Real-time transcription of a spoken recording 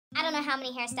I don't know how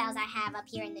many hairstyles I have up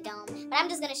here in the dome, but I'm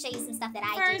just gonna show you some stuff that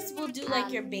I do. First, we'll do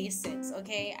like your basics,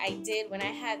 okay? I did, when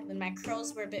my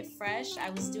curls were a bit fresh,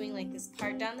 I was doing like this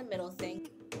part down the middle thing.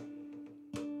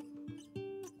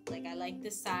 Like I like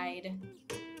this side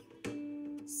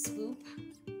swoop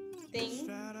thing.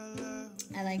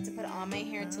 I like to put all my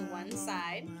hair to one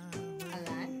side a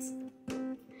lot.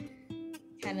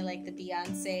 Kind of like the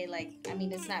Beyonce, like, I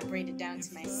mean, it's not braided down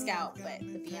to my scalp, but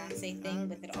the Beyonce thing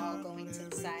with it all going to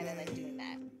the side, I like doing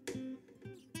that.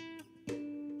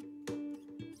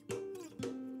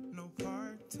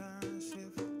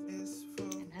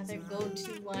 Another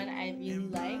go-to one I really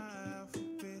like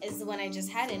is the one I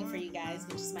just had in for you guys,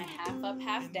 which is my half up,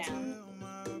 half down.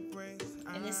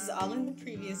 And this is all in the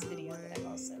previous video that I've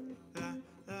also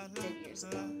did years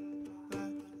ago.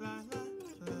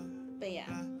 But yeah.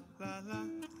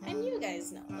 And you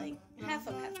guys know, like, half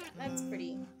up, half down. That's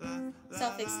pretty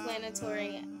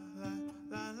self-explanatory.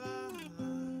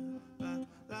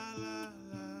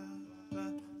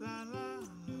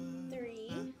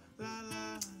 Three.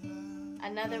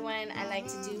 Another one I like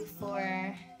to do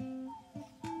for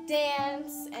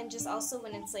dance and just also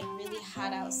when it's like really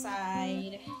hot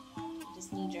outside. You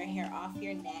just need your hair off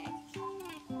your neck,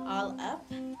 all up.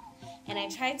 And I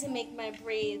tried to make my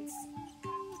braids,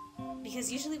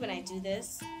 because usually when I do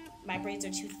this, my braids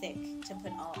are too thick to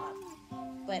put all up.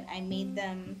 But I made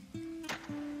them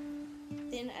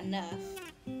thin enough.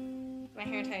 My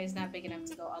hair tie is not big enough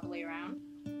to go all the way around.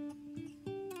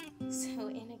 So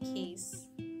in a case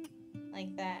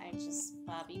like that, I just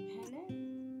bobby pin it.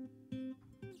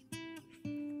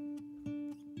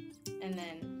 And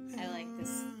then I like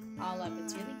this all up.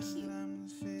 It's really cute,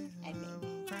 I think.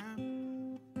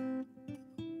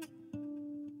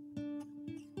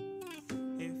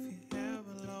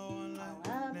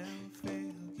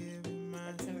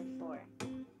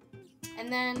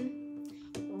 And then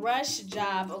rush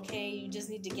job, okay? You just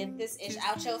need to get this ish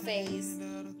out your face.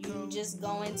 You just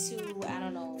go into, I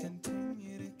don't know,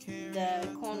 the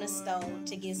corner store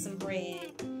to get some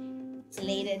bread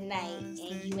late at night,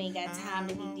 and you ain't got time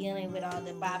to be dealing with all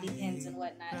the bobby pins and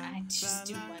whatnot. I just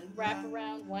do one wrap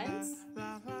around once,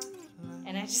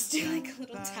 and I just do like a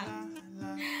little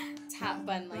top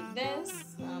bun like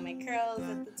this. All my curls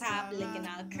at the top looking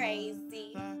all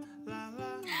crazy.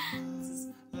 This is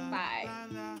fire.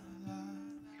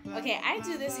 Okay, I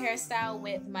do this hairstyle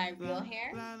with my real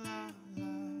hair.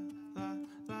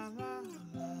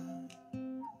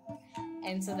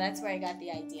 And so that's where I got the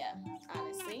idea,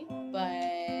 honestly. But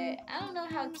I don't know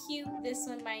how cute this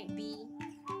one might be.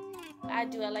 I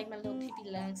like my little Pippi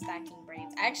Longstocking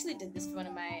braids. I actually did this for one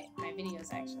of my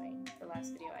videos, actually. The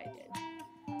last video I did.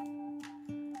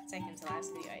 Second to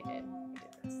last video I did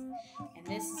this. And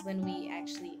this is when we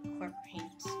actually incorporate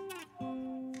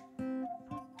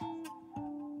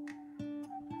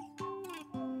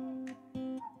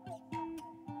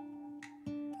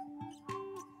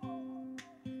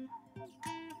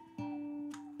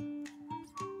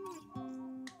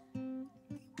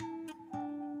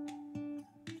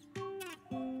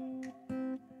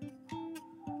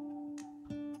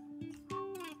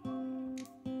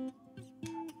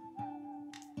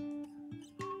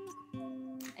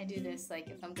I do this like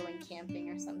if I'm going camping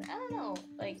or something. I don't know.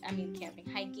 Like, I mean camping,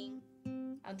 hiking.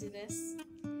 I'll do this.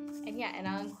 And yeah, and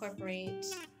I'll incorporate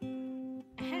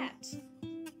a hat.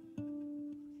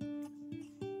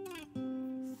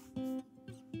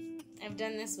 I've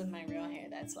done this with my real hair,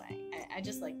 that's why. I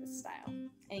just like this style.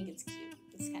 I think it's cute.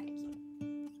 It's kind of cute.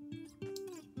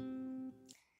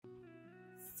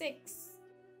 6.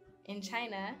 In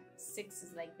China, 6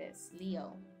 is like this,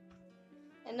 Leo.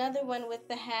 Another one with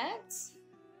the hat.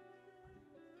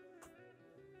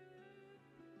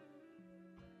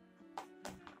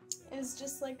 It's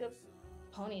just like a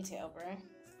ponytail, bro.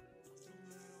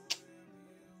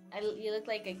 You look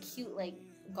like a cute, like,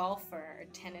 golfer or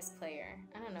tennis player.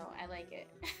 I don't know. I like it.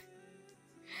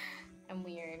 I'm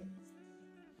weird.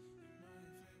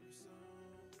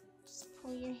 Just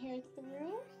pull your hair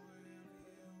through.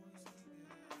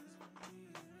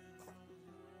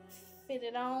 Fit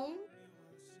it on.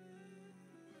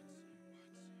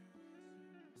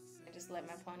 I just let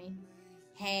my pony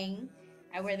hang.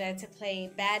 I wear that to play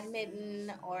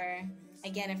badminton, or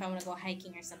again if I want to go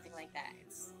hiking or something like that.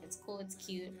 It's cool, it's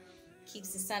cute,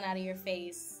 keeps the sun out of your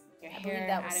face, your hair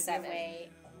out of your way.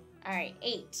 All right,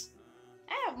 8.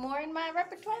 I have more in my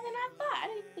repertoire than I thought. I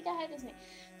didn't think I had this many.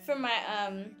 For my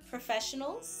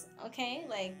professionals, okay,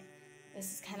 like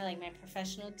this is kind of like my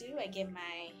professional do. I get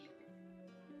my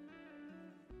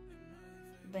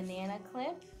banana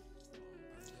clip,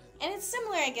 and it's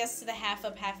similar, I guess, to the half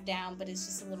up, half down, but it's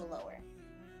just a little lower.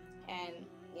 And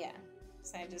yeah,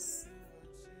 So I just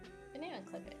banana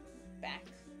clip it back.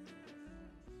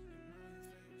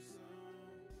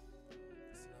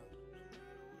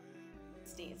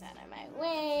 Stays out of my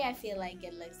way. I feel like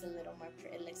it looks a little more,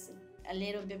 it looks a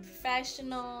little bit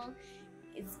professional.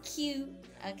 It's cute,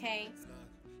 okay?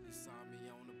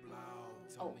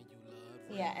 Oh,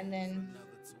 yeah, and then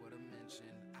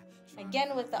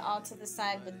again with the all to the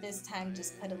side, but this time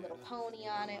just put a little pony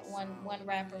on it, one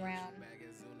wrap around.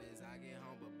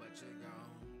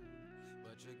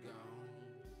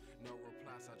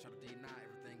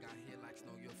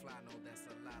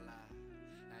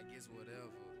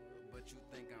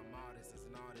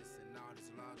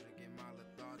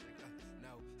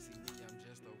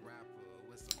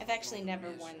 I've actually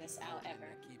never worn this out ever.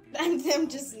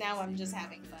 I'm just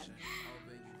having fun.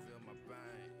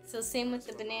 So same with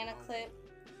the banana clip.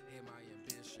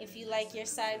 If you like your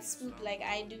side swoop like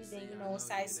I do, then you know,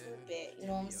 side swoop it. You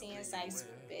know what I'm saying? Side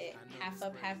swoop it. Half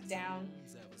up, half down.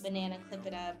 Banana clip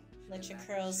it up. Let your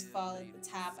curls fall at the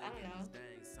top. I don't know.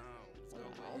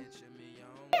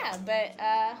 Yeah, but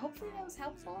hopefully that was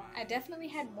helpful. I definitely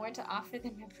had more to offer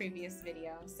than my previous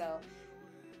video, so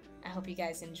I hope you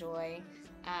guys enjoy.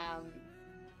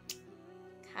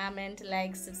 Comment,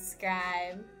 like,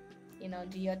 subscribe, you know,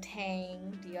 do your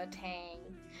thing, do your thing.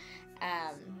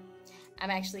 I'm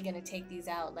actually gonna take these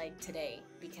out like today,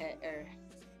 because, or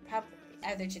probably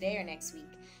either today or next week,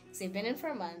 because they've been in for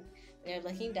a month. They're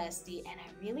looking dusty, and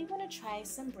I really want to try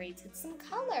some braids with some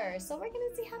color. So we're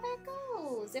gonna see how that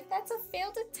goes. If that's a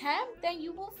failed attempt, then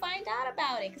you will find out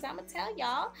about it, because I'm gonna tell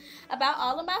y'all about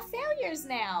all of my failures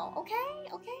now.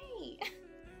 Okay? Okay.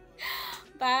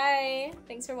 Bye.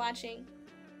 Thanks for watching.